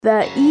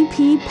The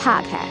EP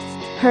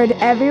Podcast. Heard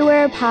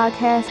everywhere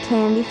podcasts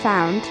can be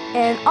found,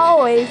 and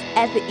always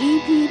at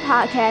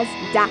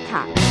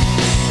theeppodcast.com.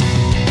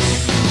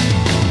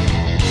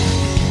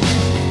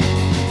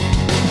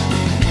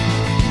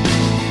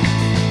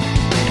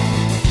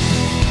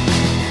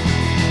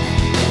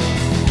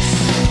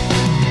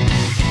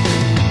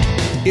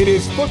 It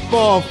is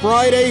Football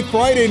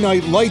Friday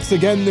Night Lights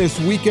again this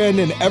weekend,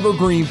 and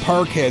Evergreen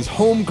Park has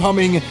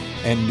homecoming,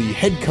 and the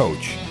head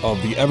coach of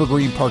the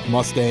Evergreen Park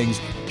Mustangs,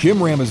 Jim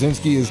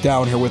Ramazinski, is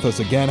down here with us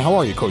again. How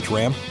are you, Coach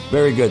Ram?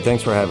 Very good.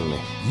 Thanks for having me.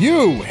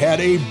 You had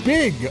a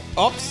big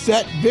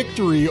upset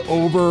victory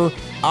over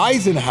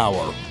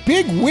Eisenhower.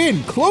 Big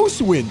win,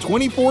 close win,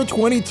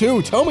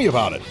 24-22. Tell me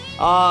about it.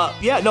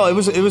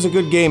 It was a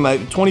good game.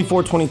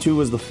 24-22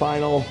 was the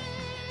final.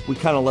 We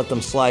kind of let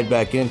them slide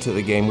back into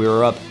the game. We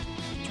were up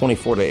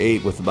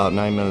 24-8 with about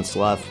 9 minutes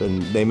left,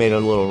 and they made a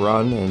little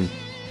run. And,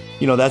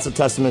 that's a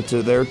testament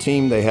to their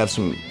team. They have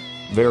some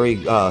very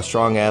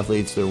strong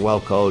athletes. They're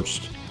well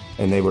coached,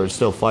 and they were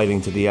still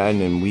fighting to the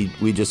end, and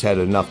we just had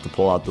enough to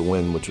pull out the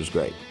win, which was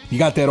great. You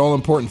got that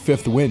all-important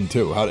fifth win,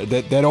 too.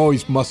 That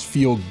always must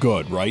feel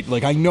good, right?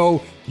 Like, I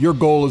know your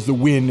goal is to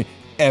win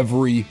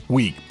every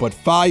week, but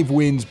 5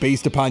 wins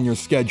based upon your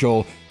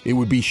schedule, it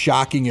would be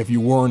shocking if you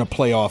weren't a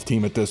playoff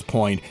team at this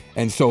point.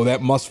 And so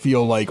that must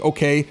feel like,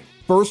 okay,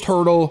 first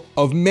hurdle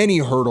of many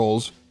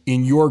hurdles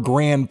in your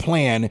grand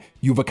plan,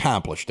 you've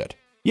accomplished it.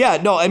 Yeah,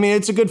 no, I mean,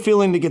 it's a good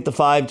feeling to get the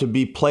 5 to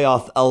be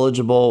playoff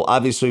eligible.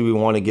 Obviously, we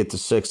want to get to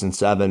 6 and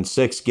 7.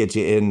 6 gets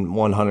you in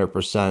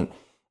 100%,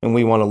 and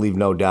we want to leave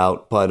no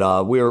doubt.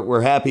 But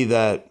we're happy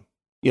that,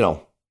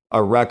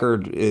 our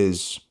record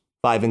is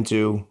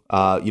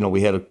 5-2.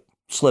 We had a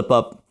slip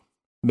up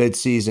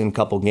mid-season,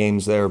 couple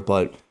games there,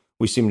 but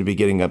we seem to be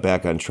getting it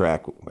back on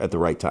track at the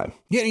right time.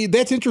 Yeah,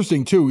 that's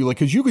interesting, too,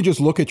 because you could just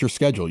look at your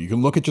schedule. You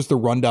can look at just the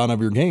rundown of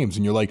your games,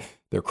 and you're like,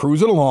 they're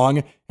cruising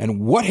along, and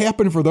what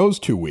happened for those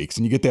 2 weeks?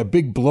 And you get that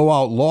big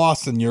blowout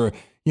loss, and you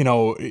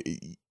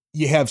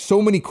have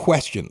so many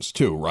questions,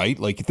 too, right?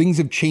 Like, things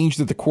have changed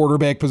at the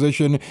quarterback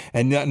position,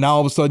 and now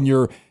all of a sudden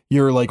you're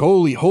like,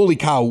 holy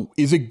cow,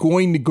 is it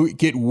going to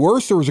get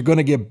worse, or is it going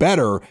to get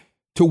better?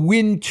 To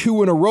win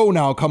 2 in a row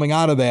now coming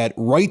out of that,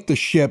 right the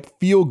ship,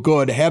 feel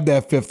good, have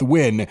that 5th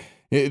win.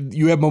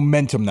 You have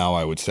momentum now,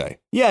 I would say.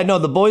 Yeah, no,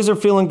 the boys are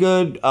feeling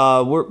good.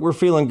 We're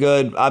feeling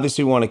good.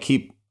 Obviously, we want to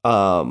keep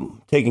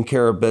taking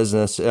care of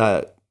business.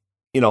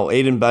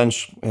 Aiden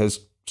Bench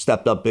has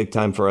stepped up big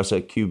time for us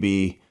at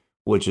QB,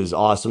 which is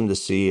awesome to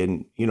see.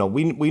 And,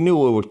 we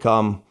knew it would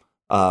come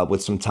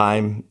with some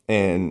time.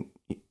 And,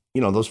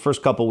 those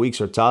first couple weeks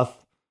are tough.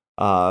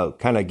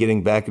 Kind of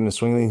getting back in the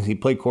swing of things. He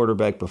played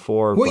quarterback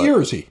before. What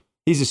year is he?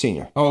 He's a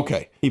senior. Oh,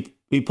 okay.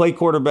 He played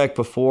quarterback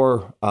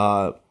before,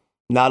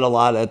 not a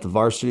lot at the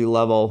varsity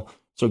level.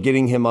 So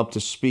getting him up to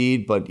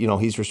speed, but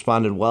he's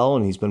responded well,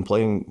 and he's been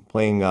playing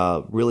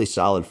really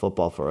solid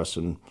football for us,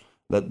 and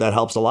that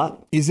helps a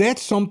lot. Is that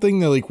something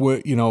that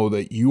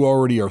that you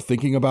already are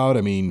thinking about?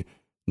 I mean,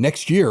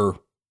 next year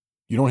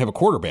you don't have a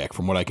quarterback,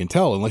 from what I can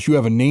tell, unless you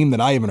have a name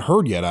that I haven't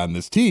heard yet on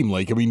this team.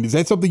 Is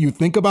that something you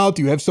think about?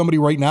 Do you have somebody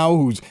right now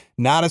who's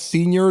not a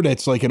senior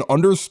that's like an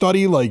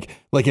understudy, like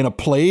in a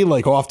play,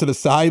 like off to the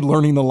side,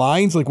 learning the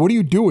lines? Like, what are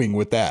you doing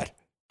with that?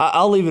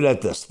 I'll leave it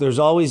at this. There's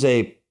always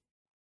a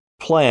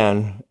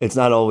plan. It's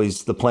not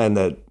always the plan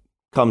that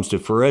comes to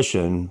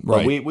fruition.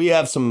 But right. We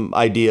have some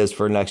ideas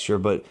for next year,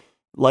 but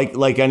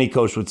like any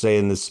coach would say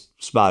in this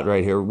spot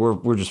right here,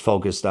 we're just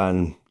focused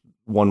on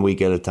 1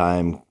 week at a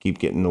time, keep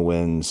getting the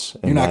wins.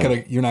 You're not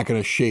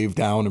gonna shave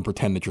down and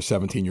pretend that you're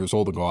 17 years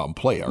old and go out and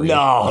play, are you?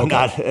 No,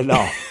 okay.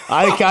 no.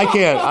 I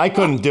can't. I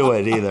couldn't do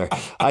it either.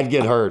 I'd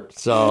get hurt.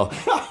 So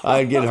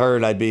I'd get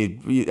hurt. I'd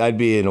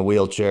be in a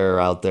wheelchair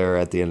out there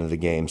at the end of the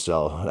game.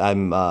 So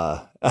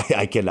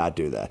I cannot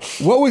do that.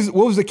 What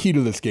was the key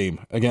to this game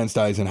against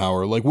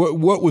Eisenhower? Like,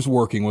 what was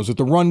working? Was it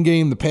the run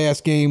game, the pass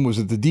game? Was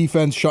it the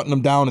defense shutting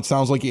them down? It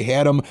sounds like you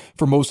had them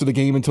for most of the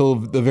game until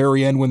the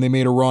very end when they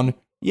made a run.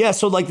 Yeah,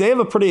 so they have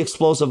a pretty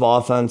explosive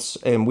offense,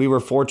 and we were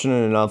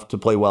fortunate enough to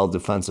play well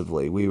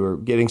defensively. We were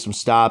getting some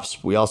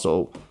stops. We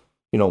also,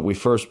 we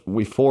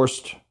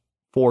forced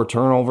 4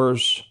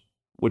 turnovers,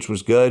 which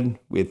was good.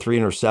 We had 3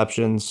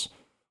 interceptions.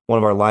 One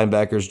of our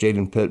linebackers,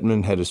 Jaden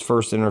Pittman, had his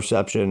first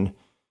interception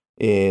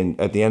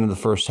at the end of the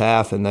first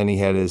half, and then he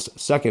had his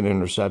second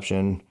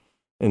interception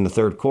in the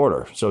third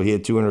quarter. So he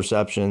had 2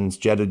 interceptions.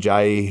 Jed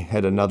Ajayi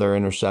had another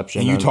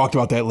interception. And you talked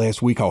about that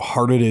last week, how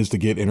hard it is to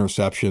get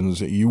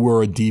interceptions. You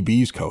were a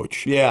DB's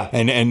coach. Yeah.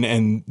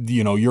 And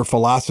your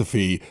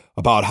philosophy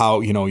about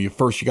how, you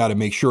got to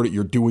make sure that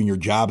you're doing your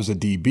job as a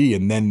DB,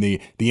 and then the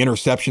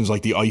interceptions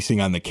like the icing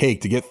on the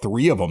cake. To get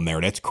 3 of them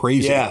there, that's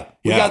crazy. Yeah.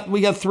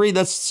 We got 3.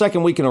 That's the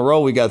second week in a row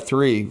we got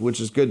 3, which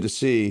is good to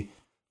see.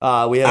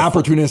 We had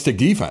opportunistic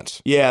defense.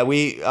 Yeah,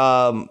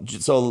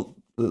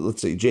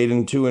 let's see,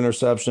 Jaden 2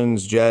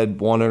 interceptions,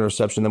 Jed 1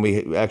 interception. Then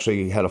we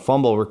actually had a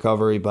fumble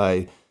recovery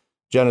by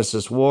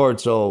Genesis Ward.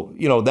 So,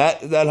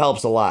 that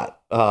helps a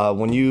lot.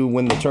 When you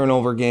win the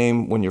turnover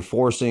game, when you're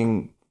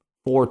forcing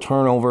 4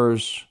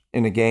 turnovers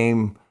in a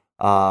game,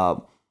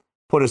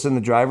 put us in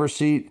the driver's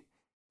seat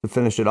to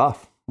finish it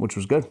off, which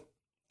was good.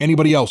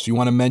 Anybody else you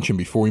want to mention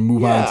before we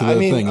move on to the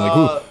thing?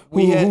 Like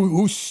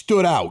who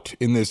stood out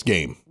in this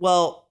game?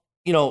 Well,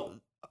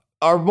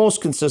 our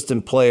most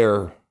consistent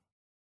player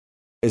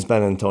has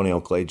been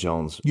Antonio Clay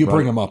Jones. You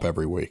bring him up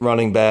every week.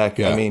 Running back.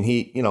 Yeah. I mean,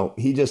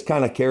 he just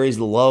kind of carries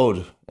the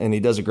load, and he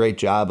does a great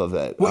job of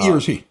it. What year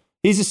is he?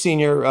 He's a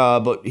senior,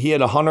 but he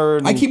had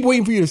 100. I keep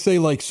waiting for you to say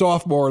like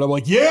sophomore, and I'm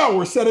like, yeah,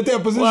 we're set at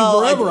that position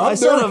forever.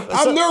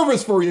 I'm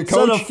nervous for you,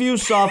 Coach. Said a few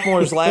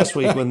sophomores last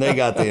week when they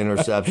got the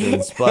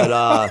interceptions, but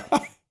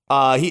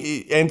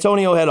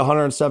Antonio had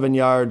 107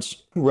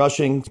 yards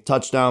rushing,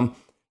 touchdown.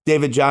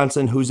 David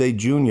Johnson, who's a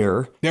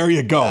junior. There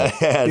you go.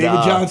 David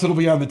Johnson will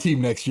be on the team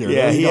next year.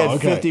 Yeah, he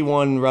had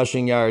 51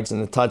 rushing yards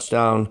and a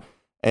touchdown.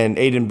 And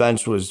Aiden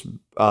Bench was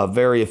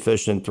very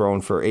efficient,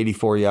 throwing for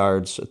 84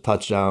 yards, a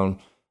touchdown.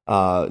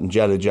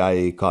 Jed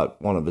Ajayi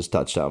caught one of his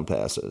touchdown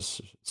passes.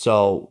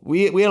 So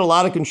we had a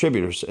lot of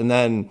contributors. And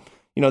then,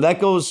 that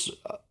goes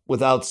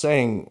without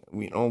saying,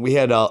 we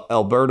had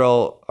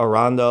Alberto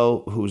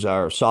Arando, who's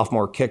our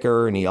sophomore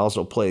kicker, and he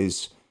also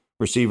plays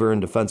receiver and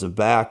defensive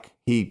back.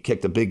 He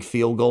kicked a big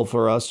field goal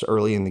for us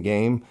early in the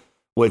game,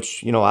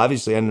 which,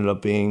 obviously ended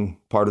up being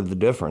part of the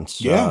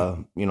difference. Yeah.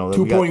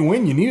 2-point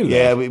win, you needed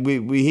that. Yeah,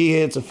 he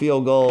hits a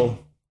field goal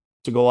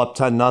to go up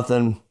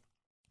 10-0.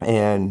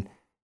 And,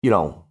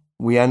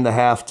 we end the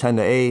half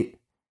 10-8.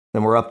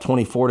 Then we're up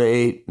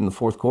 24-8 in the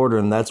fourth quarter.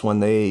 And that's when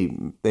they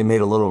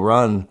made a little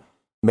run,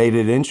 made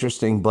it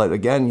interesting. But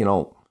again,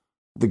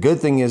 the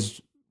good thing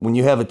is when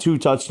you have a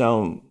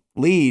 2-touchdown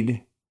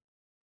lead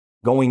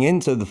going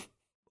into the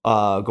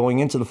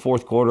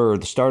fourth quarter or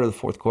the start of the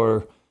fourth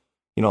quarter,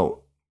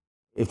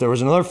 if there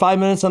was another 5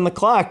 minutes on the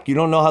clock, you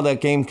don't know how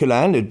that game could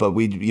have ended. But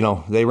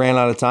they ran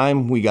out of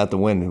time. We got the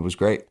win. It was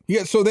great.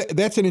 Yeah. So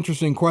that's an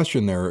interesting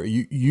question there.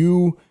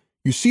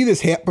 You see this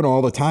happen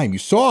all the time. You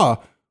saw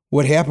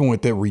what happened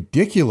with the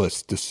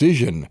ridiculous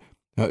decision.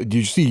 Did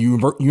you see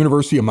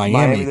University of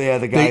Miami?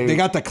 They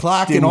got the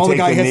clock, and all the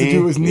guy has to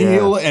do is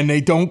kneel, and they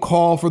don't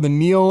call for the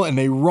kneel, and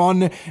they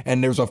run,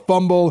 and there's a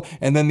fumble,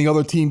 and then the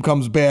other team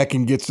comes back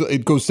and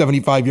it goes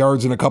 75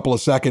 yards in a couple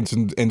of seconds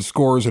and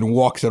scores and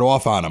walks it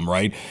off on them,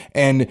 right?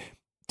 And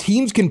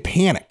teams can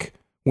panic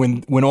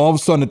when all of a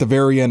sudden at the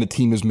very end a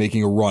team is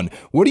making a run.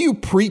 What do you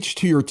preach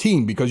to your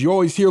team? Because you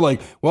always hear like,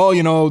 well,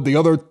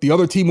 the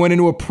other team went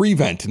into a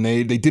prevent and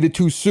they did it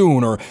too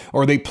soon,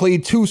 or they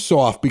played too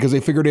soft because they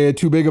figured they had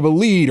too big of a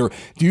lead, or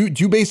do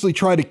you basically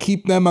try to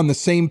keep them on the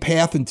same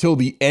path until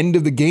the end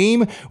of the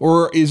game?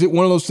 Or is it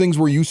one of those things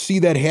where you see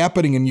that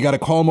happening and you got to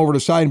call them over to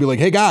the side and be like,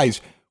 hey guys,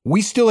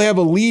 we still have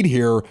a lead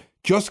here.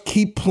 Just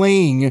keep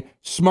playing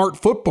smart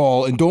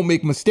football and don't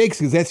make mistakes,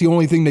 because that's the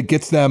only thing that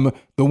gets them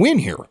the win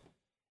here.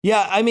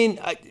 Yeah, I mean,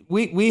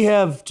 we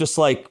have, just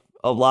like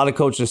a lot of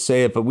coaches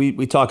say it, but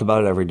we talk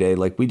about it every day.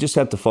 Like, we just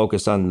have to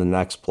focus on the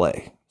next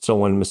play. So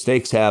when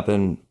mistakes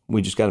happen,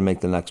 we just got to make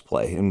the next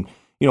play. And,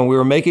 we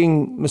were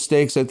making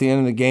mistakes at the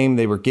end of the game.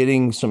 They were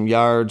getting some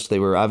yards. They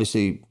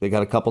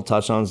got a couple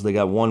touchdowns. They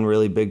got one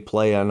really big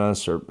play on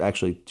us, or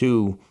actually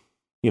two,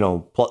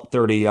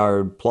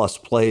 30-yard plus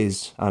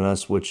plays on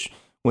us, which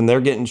when they're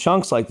getting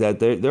chunks like that,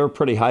 they're a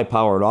pretty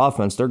high-powered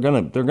offense. They're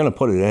gonna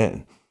put it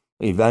in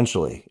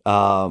eventually.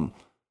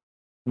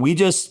 We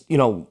just,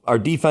 our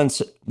defense,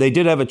 they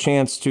did have a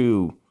chance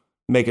to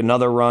make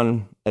another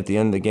run at the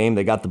end of the game.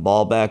 They got the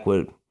ball back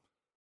with,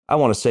 I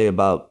want to say,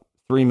 about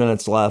 3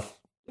 minutes left,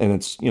 and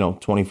it's,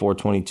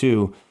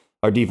 24-22.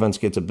 Our defense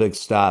gets a big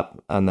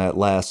stop on that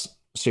last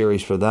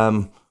series for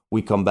them.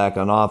 We come back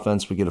on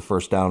offense, we get a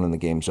first down, and the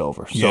game's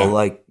over. Yeah.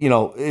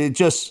 So, it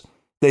just,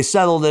 they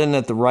settled in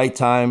at the right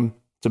time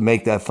to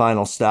make that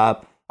final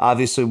stop.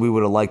 Obviously, we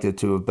would have liked it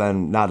to have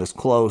been not as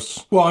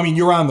close. Well, I mean,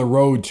 you're on the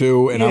road,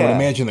 too, and I would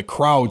imagine the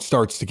crowd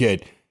starts to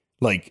get,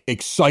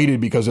 excited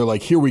because they're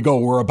like, here we go,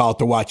 we're about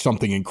to watch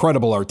something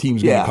incredible. Our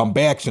team's going to come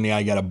back, so now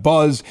you got a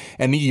buzz,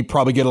 and you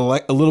probably get a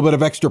little bit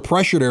of extra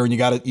pressure there, and you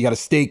got to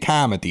stay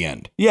calm at the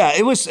end. Yeah,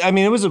 it was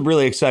a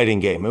really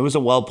exciting game. It was a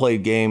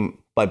well-played game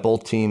by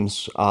both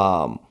teams.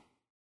 That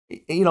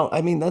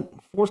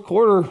fourth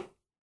quarter,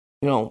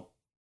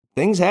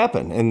 things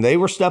happen, and they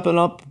were stepping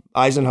up.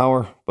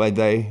 Eisenhower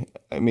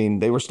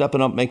they were stepping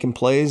up, making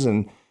plays,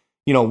 and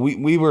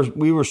we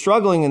were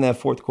struggling in that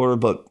fourth quarter,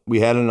 but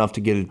we had enough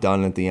to get it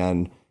done at the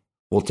end.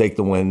 We'll take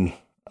the win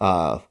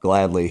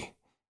gladly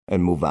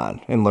and move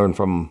on and learn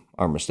from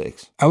our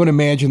mistakes. I would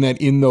imagine that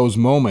in those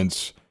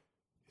moments,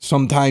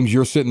 sometimes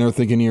you're sitting there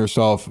thinking to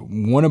yourself,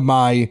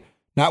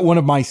 not one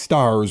of my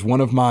stars,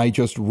 one of my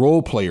just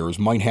role players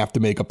might have to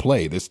make a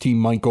play. This team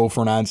might go for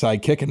an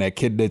onside kick, and that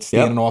kid that's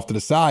standing off to the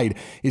side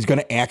is going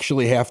to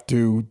actually have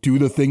to do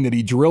the thing that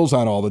he drills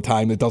on all the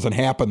time that doesn't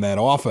happen that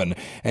often.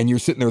 And you're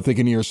sitting there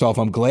thinking to yourself,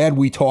 I'm glad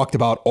we talked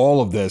about all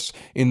of this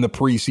in the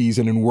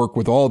preseason and work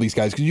with all these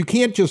guys, because you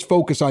can't just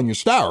focus on your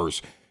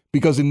stars.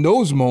 Because in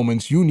those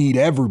moments, you need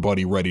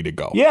everybody ready to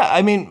go. Yeah,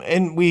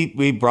 and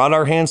we brought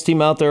our hands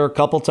team out there a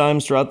couple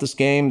times throughout this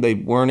game. They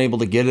weren't able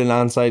to get an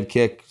onside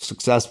kick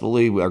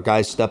successfully. Our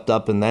guys stepped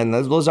up, and then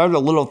those are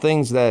the little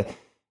things that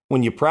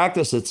when you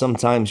practice it,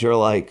 sometimes you're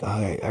like, how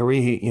often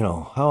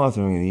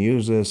am I going to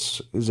use this?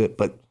 Is it?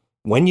 But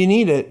when you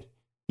need it,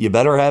 you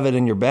better have it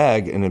in your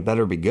bag and it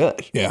better be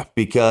good. Yeah.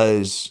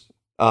 Because,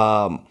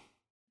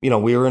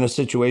 we were in a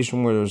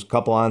situation where there was a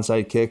couple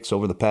onside kicks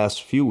over the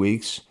past few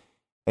weeks,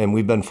 and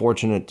we've been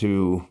fortunate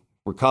to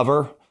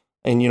recover.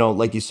 And,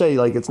 like you say,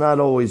 like it's not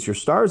always your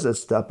stars that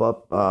step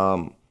up.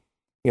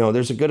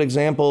 There's a good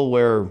example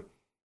where,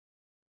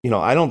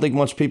 I don't think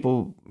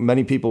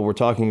many people were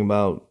talking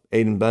about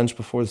Aiden Bench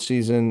before the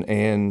season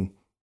and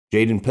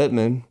Jaden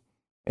Pittman.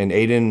 And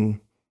Aiden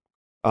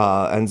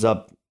ends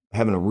up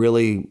having a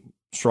really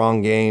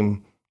strong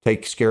game,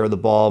 takes care of the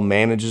ball,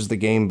 manages the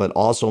game, but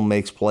also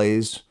makes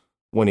plays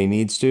when he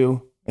needs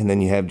to. And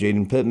then you have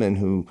Jaden Pittman,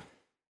 who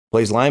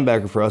plays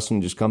linebacker for us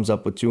and just comes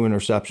up with 2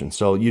 interceptions.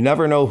 So you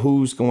never know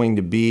who's going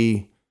to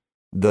be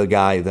the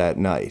guy that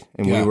night.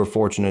 And we were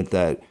fortunate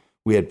that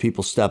we had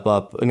people step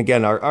up. And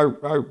again,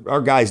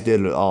 our guys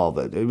did all of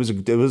it. It was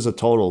a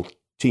total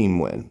team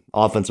win.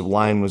 Offensive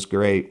line was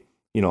great,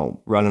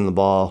 running the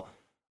ball.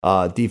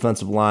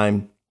 Defensive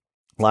line,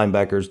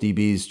 linebackers,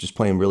 DBs, just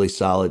playing really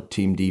solid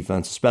team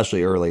defense,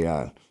 especially early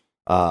on.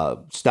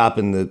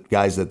 Stopping the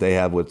guys that they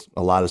have with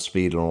a lot of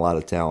speed and a lot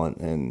of talent.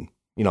 And,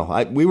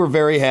 we were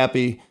very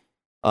happy.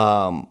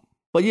 But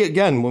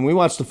again, when we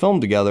watched the film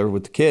together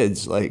with the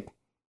kids,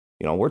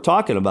 we're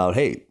talking about,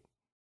 hey,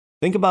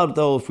 think about it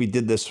though, if we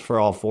did this for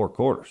all 4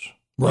 quarters,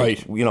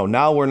 right?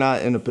 Now we're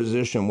not in a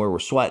position where we're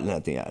sweating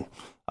at the end.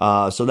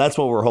 So that's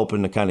what we're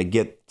hoping to kind of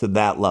get to,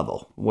 that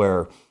level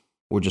where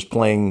we're just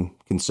playing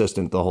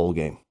consistent the whole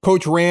game.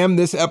 Coach Ram,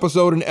 this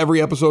episode and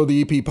every episode of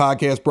the EP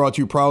podcast brought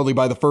to you proudly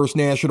by the First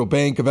National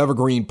Bank of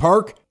Evergreen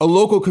Park, a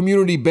local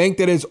community bank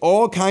that has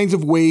all kinds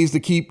of ways to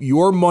keep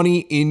your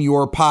money in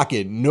your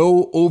pocket.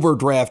 No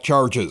overdraft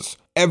charges.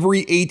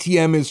 Every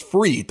ATM is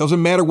free. It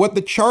doesn't matter what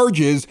the charge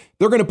is,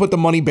 they're going to put the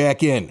money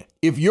back in.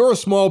 If you're a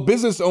small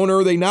business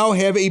owner, they now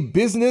have a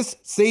business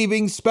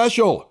savings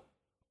special.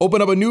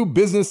 Open up a new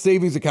business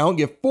savings account,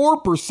 get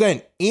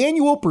 4%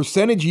 annual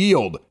percentage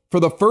yield for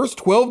the first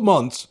 12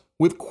 months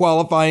with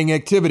qualifying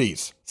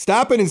activities.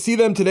 Stop in and see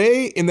them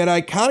today in that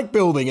iconic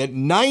building at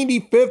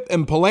 95th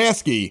and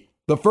Pulaski,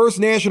 the First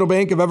National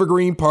Bank of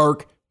Evergreen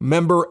Park,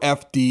 member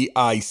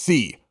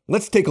FDIC.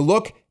 Let's take a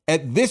look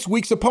at this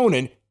week's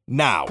opponent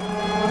now.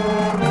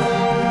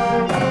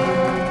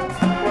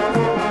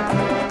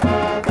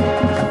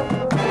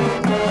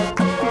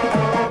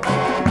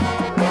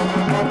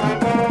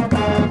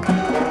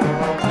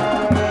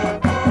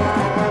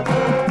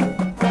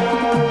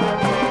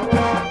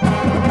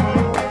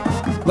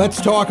 Let's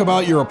talk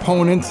about your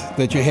opponent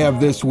that you have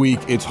this week.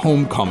 It's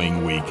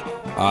homecoming week.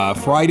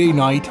 Friday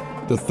night,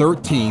 the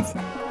 13th.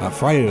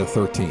 Friday the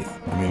 13th.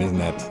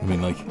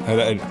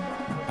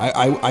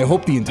 I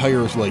hope the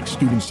entire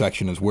student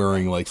section is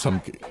wearing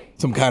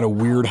some kind of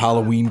weird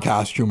Halloween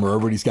costume, or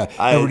everybody's got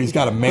a mask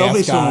on. There'll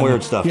be some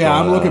weird stuff. Yeah,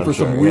 I'm looking for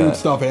some weird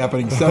stuff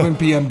happening. 7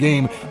 p.m.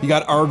 game. You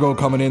got Argo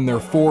coming in there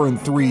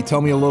 4-3. Tell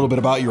me a little bit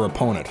about your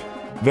opponent.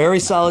 Very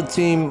solid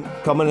team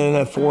coming in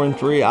at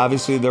 4-3.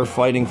 Obviously, they're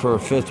fighting for a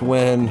 5th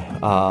win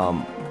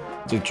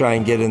to try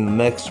and get in the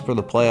mix for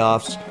the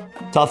playoffs.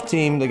 Tough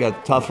team. They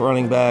got tough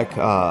running back,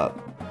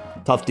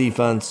 tough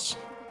defense,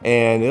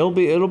 and it'll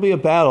be a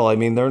battle. I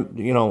mean,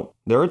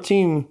 they're a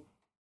team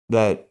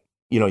that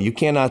you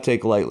cannot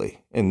take lightly,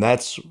 and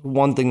that's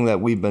one thing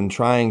that we've been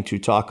trying to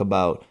talk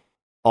about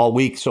all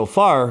week so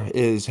far.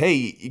 Is,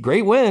 hey,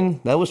 great win,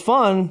 that was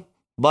fun,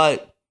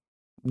 but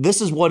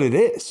this is what it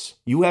is.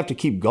 You have to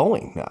keep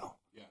going now.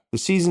 Yeah. The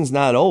season's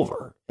not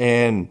over.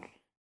 And,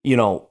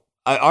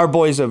 our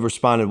boys have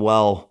responded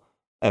well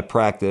at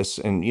practice.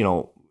 And,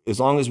 as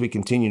long as we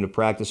continue to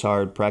practice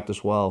hard,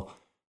 practice well,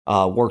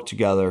 work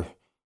together,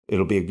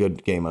 it'll be a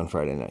good game on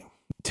Friday night.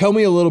 Tell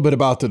me a little bit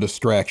about the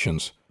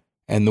distractions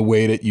and the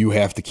way that you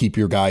have to keep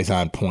your guys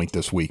on point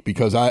this week,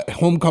 because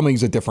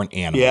homecoming's a different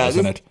animal,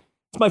 isn't it?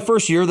 It's my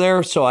first year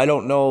there, so I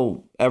don't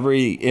know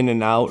every in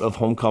and out of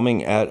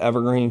homecoming at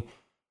Evergreen.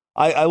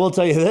 I will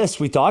tell you this,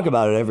 we talk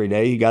about it every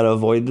day. You got to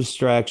avoid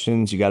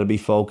distractions. You got to be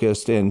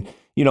focused. And,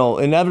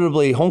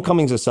 inevitably,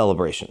 homecoming's a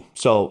celebration.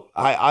 So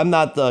I'm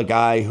not the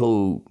guy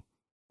who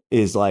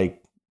is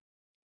like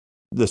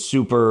the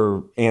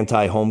super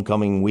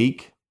anti-homecoming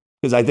week,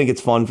 because I think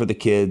it's fun for the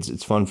kids.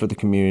 It's fun for the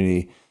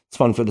community. It's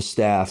fun for the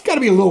staff. It's got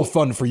to be a little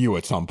fun for you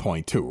at some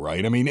point too,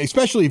 right? I mean,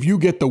 especially if you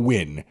get the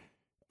win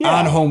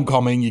on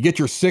homecoming, you get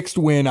your 6th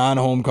win on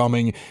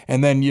homecoming,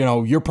 and then,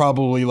 you're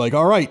probably like,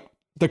 all right,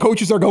 the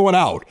coaches are going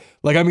out.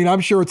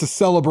 I'm sure it's a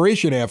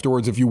celebration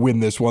afterwards if you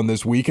win this one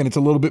this week, and it's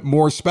a little bit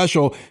more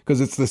special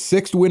because it's the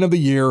 6th win of the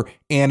year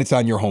and it's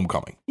on your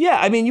homecoming.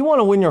 Yeah, you want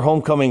to win your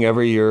homecoming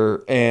every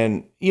year,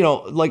 and you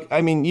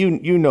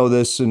know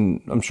this,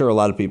 and I'm sure a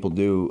lot of people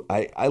do.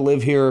 I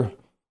live here.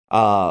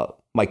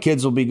 My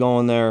kids will be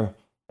going there,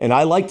 and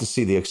I like to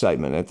see the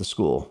excitement at the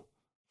school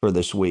for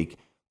this week.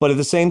 But at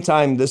the same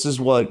time,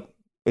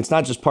 it's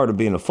not just part of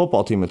being a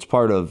football team; it's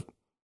part of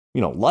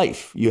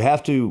life. You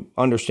have to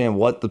understand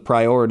what the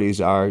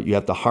priorities are. You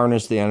have to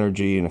harness the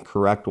energy in a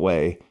correct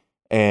way.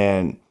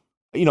 And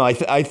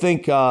I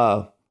think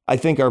our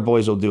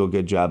boys will do a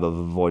good job of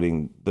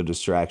avoiding the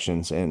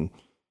distractions. And,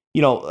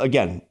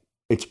 again,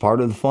 it's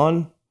part of the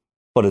fun,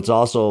 but it's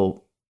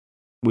also,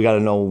 we got to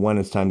know when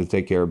it's time to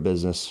take care of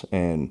business.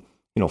 And,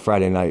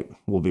 Friday night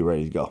we'll be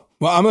ready to go.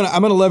 Well, I'm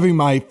gonna levy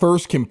my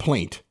first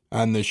complaint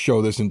on this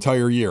show this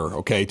entire year,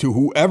 okay, to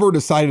whoever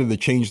decided to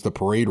change the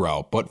parade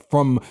route. But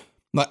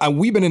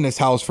we've been in this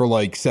house for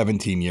like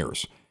 17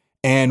 years.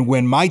 And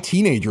when my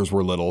teenagers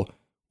were little,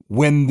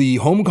 when the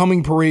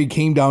homecoming parade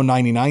came down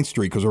 99th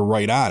Street, because we're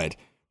right on it,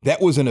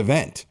 that was an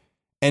event.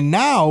 And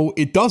now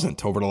it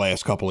doesn't over the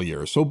last couple of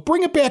years. So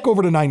bring it back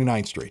over to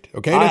 99th Street.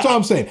 Okay. That's all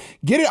I'm saying.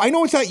 Get it. I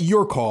know it's not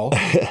your call.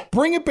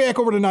 Bring it back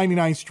over to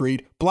 99th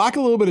Street. Block a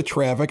little bit of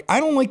traffic.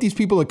 I don't like these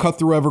people that cut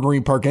through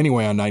Evergreen Park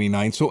anyway on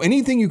 99th. So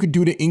anything you could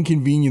do to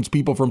inconvenience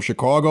people from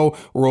Chicago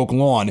or Oak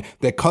Lawn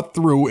that cut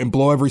through and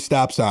blow every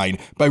stop sign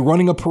by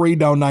running a parade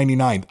down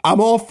 99th,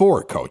 I'm all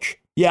for it, Coach.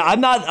 Yeah,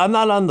 I'm not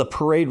on the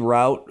parade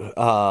route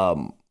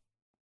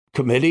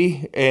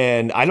committee,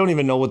 and I don't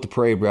even know what the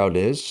parade route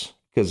is.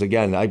 Because,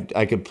 again,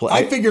 I could play.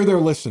 I figure they're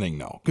listening,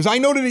 though. Because I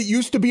know that it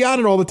used to be on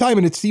it all the time,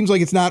 and it seems like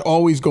it's not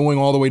always going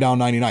all the way down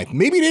 99th.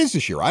 Maybe it is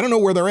this year. I don't know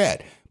where they're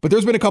at. But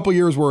there's been a couple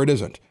years where it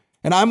isn't.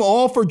 And I'm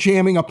all for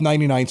jamming up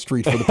 99th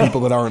Street for the people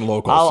that aren't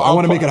locals. I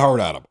want to make it hard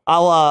on them.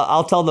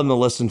 I'll tell them to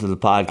listen to the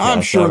podcast.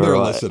 I'm sure they're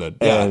listening.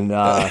 Yeah. And,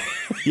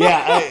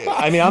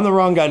 I mean, I'm the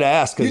wrong guy to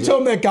ask. You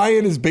told them that guy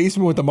in his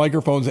basement with the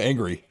microphone's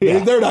angry. Yeah.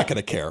 They're not going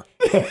to care.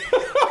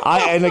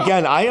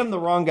 I am the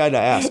wrong guy to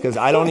ask because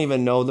I don't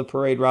even know the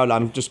parade route.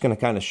 I'm just going to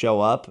kind of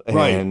show up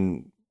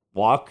and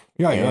walk.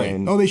 Yeah,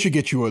 right. Oh, they should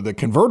get you the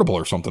convertible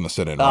or something to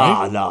sit in,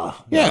 right? No.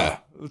 Yeah.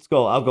 Let's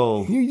go. I'll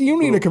go. You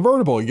need a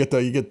convertible. You get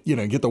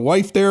the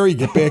wife there. You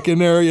get back in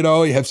there. You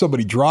have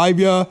somebody drive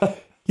you.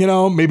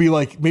 Maybe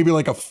like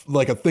a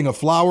thing of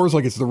flowers,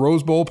 like it's the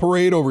Rose Bowl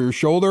parade over your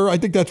shoulder. I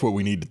think that's what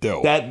we need to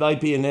do. That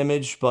might be an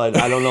image, but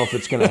I don't know if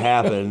it's going to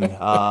happen.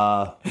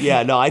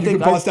 I think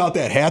bust out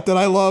that hat that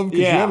I love.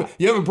 Yeah,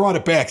 you haven't brought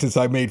it back since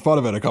I made fun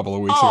of it a couple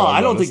of weeks ago. I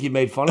don't think you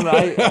made fun of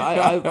it.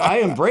 I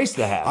embrace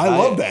the hat. I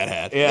love that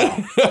hat.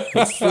 Yeah,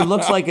 it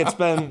looks like it's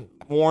been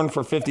worn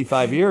for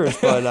 55 years,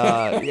 but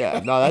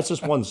that's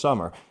just one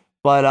summer.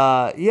 But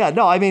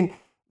I mean,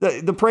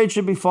 the parade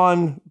should be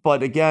fun,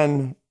 but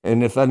again.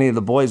 And if any of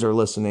the boys are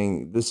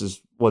listening, this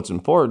is what's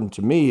important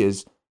to me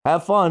is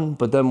have fun.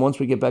 But then once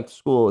we get back to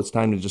school, it's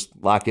time to just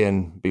lock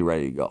in, be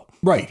ready to go.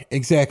 Right.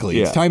 Exactly.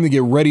 Yeah. It's time to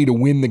get ready to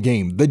win the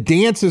game. The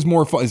dance is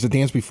more fun. Is the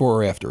dance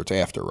before or after? It's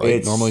after,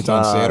 right? Normally it's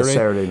on Saturday.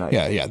 Saturday night.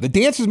 Yeah. The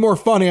dance is more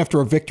fun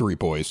after a victory,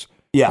 boys.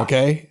 Yeah.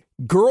 Okay.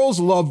 Girls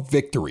love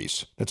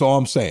victories. That's all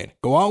I'm saying.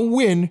 Go out and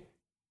win.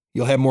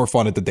 You'll have more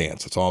fun at the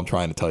dance. That's all I'm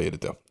trying to tell you to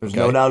do. There's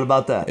no doubt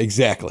about that.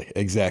 Exactly.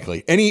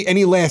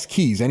 Any last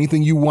keys?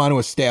 Anything you want to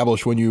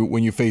establish when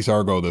you face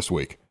Argo this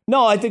week?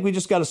 No, I think we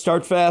just got to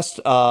start fast.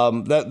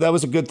 That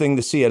was a good thing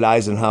to see at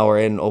Eisenhower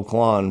and Oak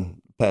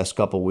Lawn past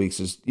couple of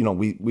weeks. Is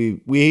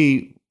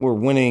we were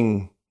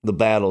winning the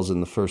battles in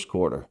the first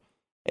quarter,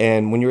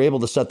 and when you're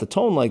able to set the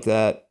tone like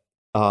that,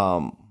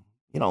 not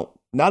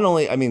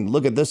only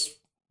look at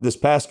this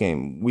past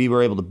game, we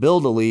were able to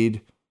build a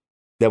lead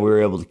that we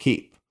were able to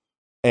keep.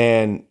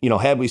 And,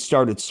 had we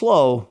started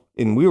slow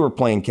and we were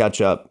playing catch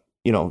up,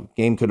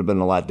 game could have been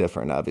a lot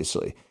different,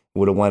 obviously.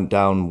 Would have went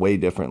down way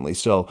differently.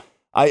 So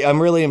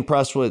I'm really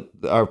impressed with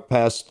our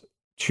past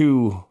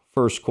two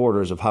first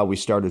quarters of how we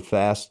started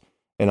fast.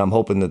 And I'm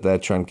hoping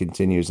that trend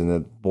continues and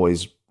the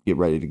boys get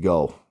ready to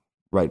go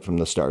right from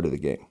the start of the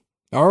game.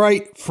 All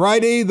right.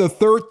 Friday the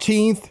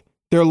 13th.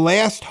 Their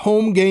last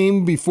home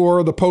game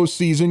before the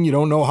postseason. You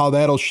don't know how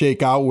that'll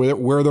shake out,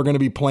 where they're going to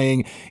be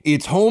playing.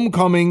 It's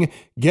homecoming.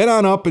 Get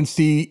on up and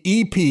see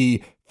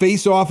EP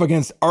face off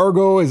against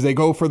Argo as they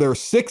go for their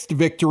sixth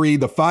victory.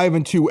 The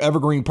 5-2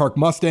 Evergreen Park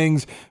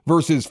Mustangs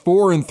versus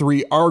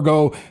 4-3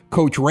 Argo.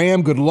 Coach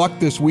Ram, good luck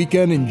this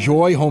weekend.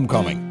 Enjoy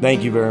homecoming.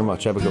 Thank you very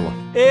much. Have a good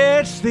one.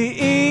 It's the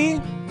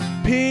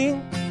EP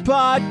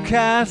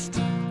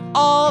Podcast.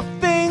 All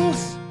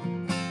things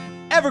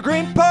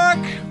Evergreen Park.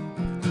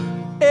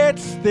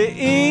 It's the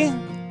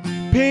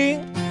EP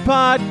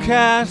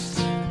Podcast.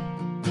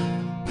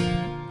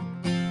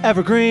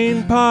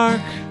 Evergreen Park.